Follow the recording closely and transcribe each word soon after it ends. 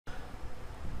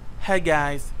Hey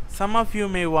guys, some of you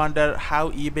may wonder how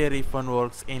eBay refund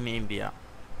works in India.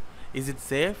 Is it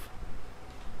safe?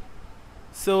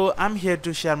 So I'm here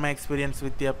to share my experience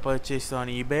with your purchase on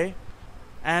eBay,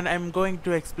 and I'm going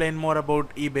to explain more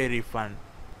about eBay refund.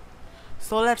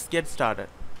 So let's get started.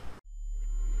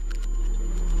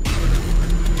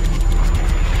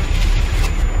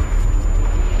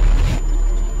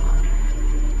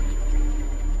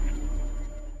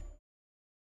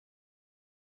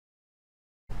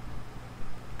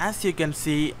 As you can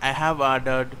see, I have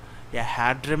ordered a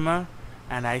hair trimmer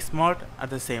and ice malt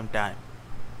at the same time.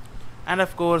 And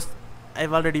of course,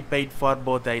 I've already paid for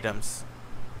both items.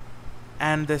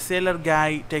 And the seller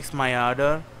guy takes my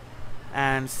order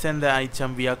and send the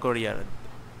item via courier.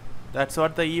 That's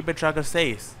what the eBay tracker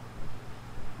says.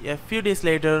 A few days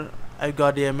later, I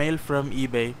got a mail from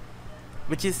eBay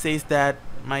which says that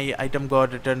my item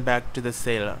got returned back to the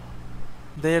seller.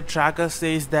 Their tracker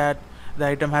says that the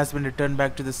item has been returned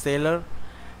back to the seller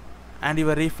and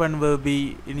your refund will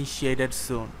be initiated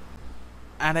soon.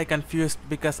 And I confused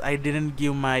because I didn't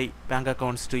give my bank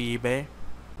accounts to eBay.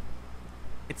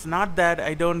 It's not that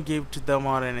I don't give to them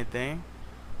or anything.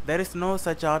 There is no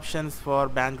such options for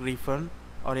bank refund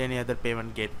or any other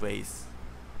payment gateways.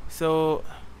 So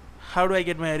how do I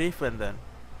get my refund then?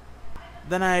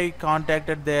 Then I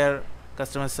contacted their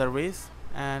customer service,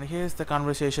 and here's the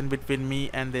conversation between me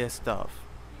and their staff.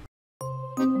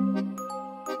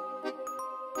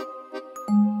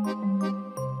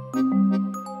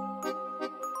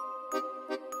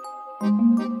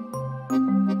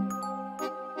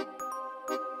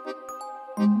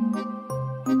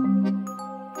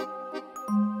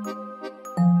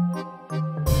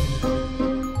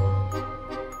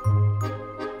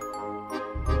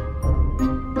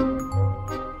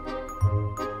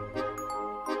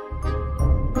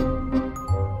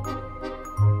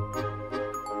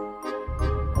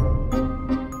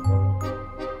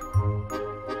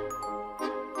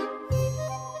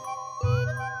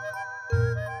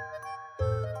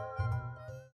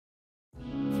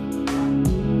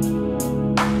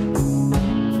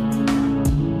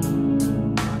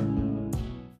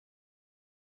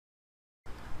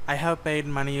 I have paid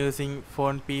money using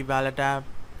PhonePe wallet app.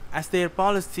 As their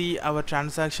policy, our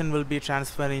transaction will be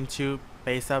transferred into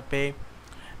Pay,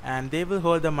 and they will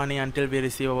hold the money until we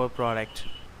receive our product.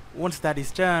 Once that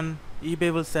is done,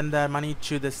 eBay will send the money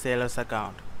to the seller's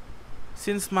account.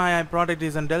 Since my product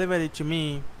isn't delivered to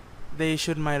me, they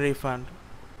issued my refund.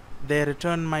 They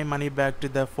returned my money back to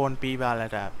the PhonePe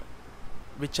wallet app,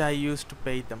 which I used to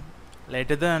pay them.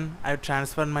 Later then, I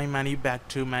transferred my money back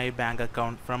to my bank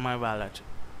account from my wallet.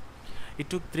 It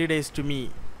took 3 days to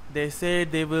me. They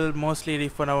said they will mostly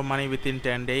refund our money within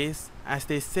 10 days, as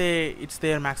they say it's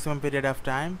their maximum period of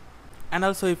time. And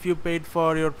also, if you paid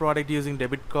for your product using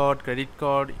debit card, credit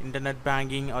card, internet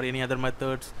banking or any other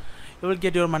methods, you will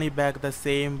get your money back the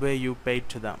same way you paid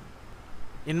to them.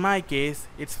 In my case,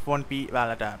 it's PhonePe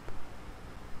wallet app.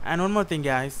 And one more thing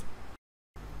guys,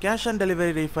 cash on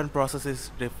delivery refund process is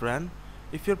different.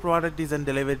 If your product isn't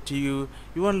delivered to you,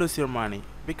 you won't lose your money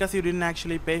because you didn't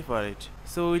actually pay for it.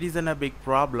 So it isn't a big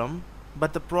problem.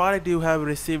 But the product you have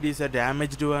received is a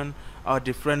damaged one or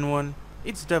different one,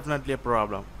 it's definitely a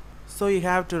problem. So you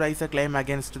have to raise a claim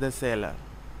against the seller.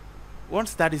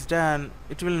 Once that is done,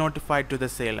 it will notify to the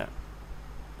seller.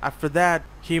 After that,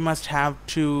 he must have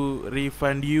to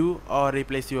refund you or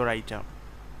replace your item.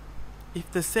 If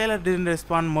the seller didn't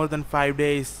respond more than 5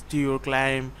 days to your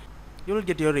claim, you will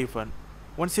get your refund.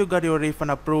 Once you got your refund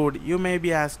approved, you may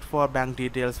be asked for bank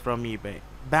details from eBay.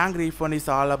 Bank refund is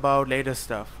all about later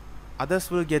stuff. Others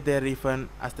will get their refund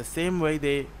as the same way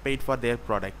they paid for their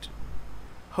product.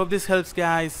 Hope this helps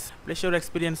guys. Please share your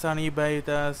experience on eBay with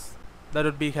us. That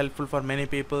would be helpful for many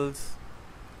people.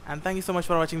 And thank you so much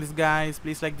for watching this guys.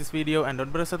 Please like this video and don't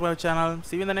forget to subscribe to our channel.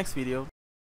 See you in the next video.